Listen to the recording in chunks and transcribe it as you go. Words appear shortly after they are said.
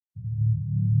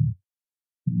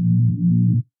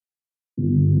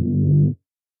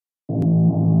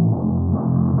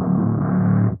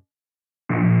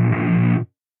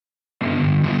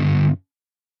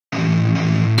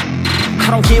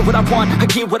what I want, I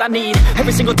get what I need.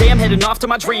 Every single day I'm heading off to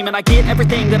my dream, and I get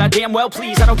everything that I damn well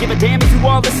please. I don't give a damn if you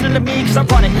all listening to me, cause I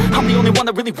run it. I'm the only one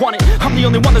that really want it, I'm the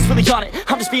only one that's really on it.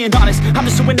 I'm just being honest, I'm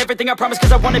just doing everything I promise,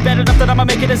 cause I want it bad enough that I'ma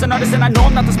make it as an artist. And I know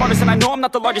I'm not the smartest, and I know I'm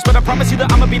not the largest, but I promise you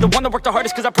that I'ma be the one that worked the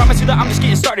hardest, cause I promise you that I'm just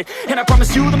getting started. And I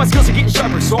promise you that my skills are getting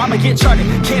sharper, so I'ma get charted,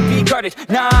 can't be guarded.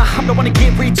 Nah, I'm the one to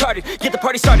get retarded, get the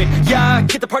party started. Yeah,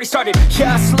 get the party started,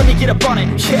 yeah, so let me get up on it.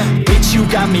 Yeah, bitch, you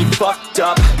got me fucked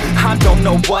up, I don't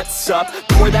know what's up.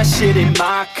 Pour that shit in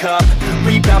my cup,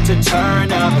 we bout to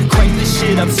turn up. Crank this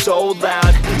shit up so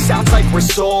loud, sounds like we're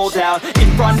sold out in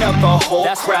front of a whole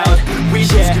crowd. We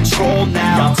lose control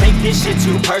now, y'all take this shit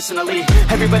too personally.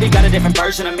 Everybody got a different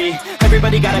version of me,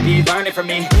 everybody gotta be learning from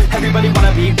me. Everybody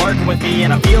wanna be working with me,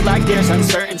 and I feel like there's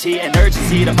uncertainty and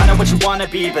urgency to find out what you wanna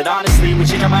be. But honestly, we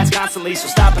change our minds constantly, so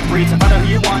stop and breathe to find out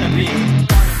who you wanna be.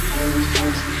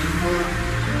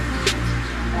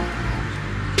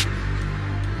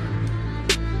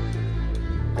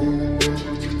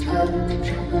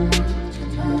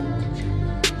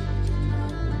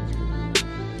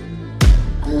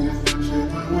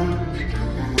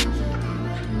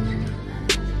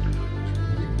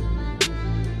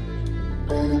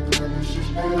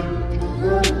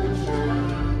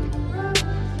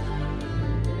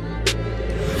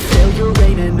 Failure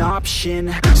ain't an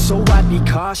option, so I'd be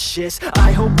cautious.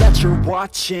 I hope that you're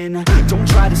watching, don't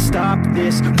try to stop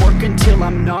this. Work until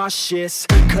I'm nauseous,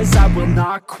 cause I will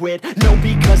not quit. No,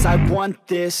 because I want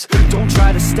this, don't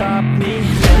try to stop me.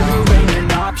 Failure ain't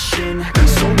an option,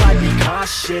 so I'd be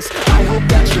cautious. I hope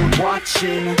that you're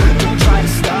watching, don't try to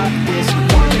stop this.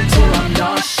 Work until I'm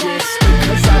nauseous,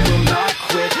 cause I will not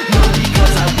quit. No,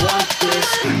 because I want this,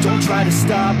 don't try to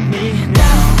stop me now.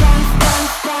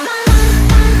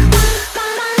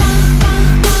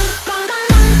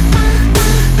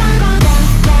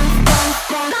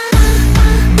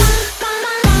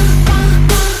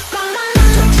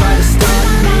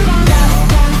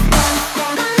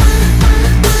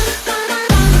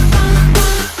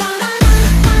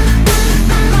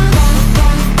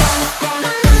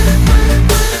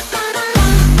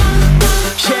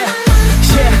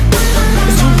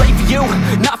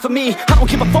 For me, I don't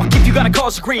give a fuck if you got a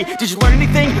college degree. Did you learn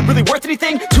anything? Really worth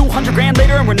anything? 200 grand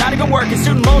later and we're not even working.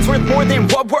 Student loans worth more than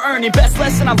what we're earning. Best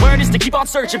lesson I learned is to keep on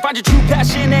searching. Find your true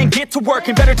passion and get to work.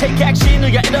 And better take action or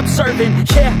you end up serving.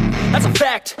 Yeah, that's a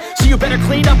fact. So you better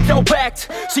clean up your act.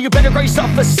 So you better grab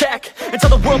yourself a sack and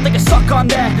tell the world they can suck on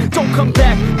that. Don't come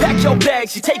back, pack your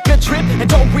bags. You take a trip and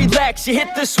don't relax. You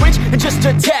hit the switch and just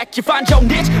attack. You find your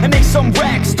niche and make some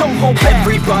racks. Don't hold back.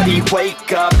 Everybody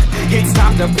wake up, it's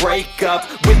time to break up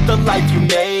with the life you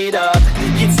made up.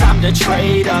 It's time to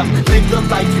trade up, live the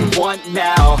life you want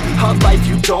now, a life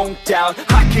you don't doubt.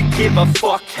 I could give a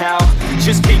fuck how,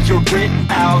 just figure it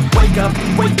out. Wake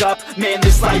up, man,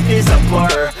 this life is a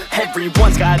blur.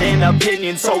 Everyone's got an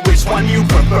opinion, so which one you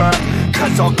prefer?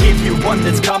 Cause I'll give you one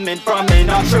that's coming from an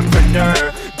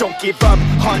entrepreneur. Don't give up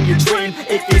on your dream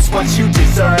if it's what you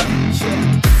deserve.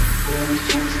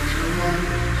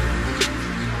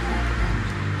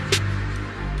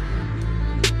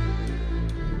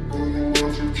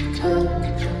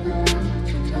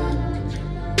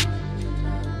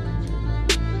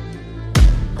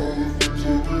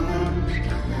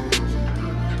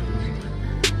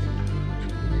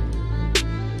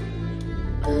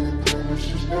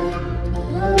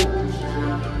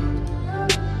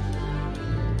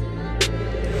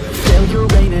 Failure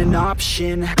ain't an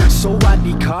option, so I'd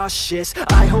be cautious.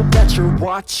 I hope that you're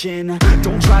watching,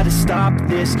 don't try to stop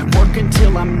this. Work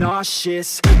until I'm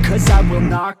nauseous, cause I will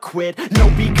not quit. No,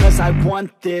 because I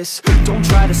want this, don't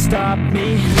try to stop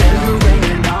me. Failure ain't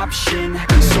an option,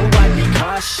 so I'd be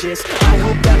cautious. I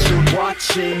hope that you're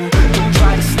watching, don't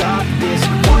try to stop this.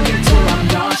 Work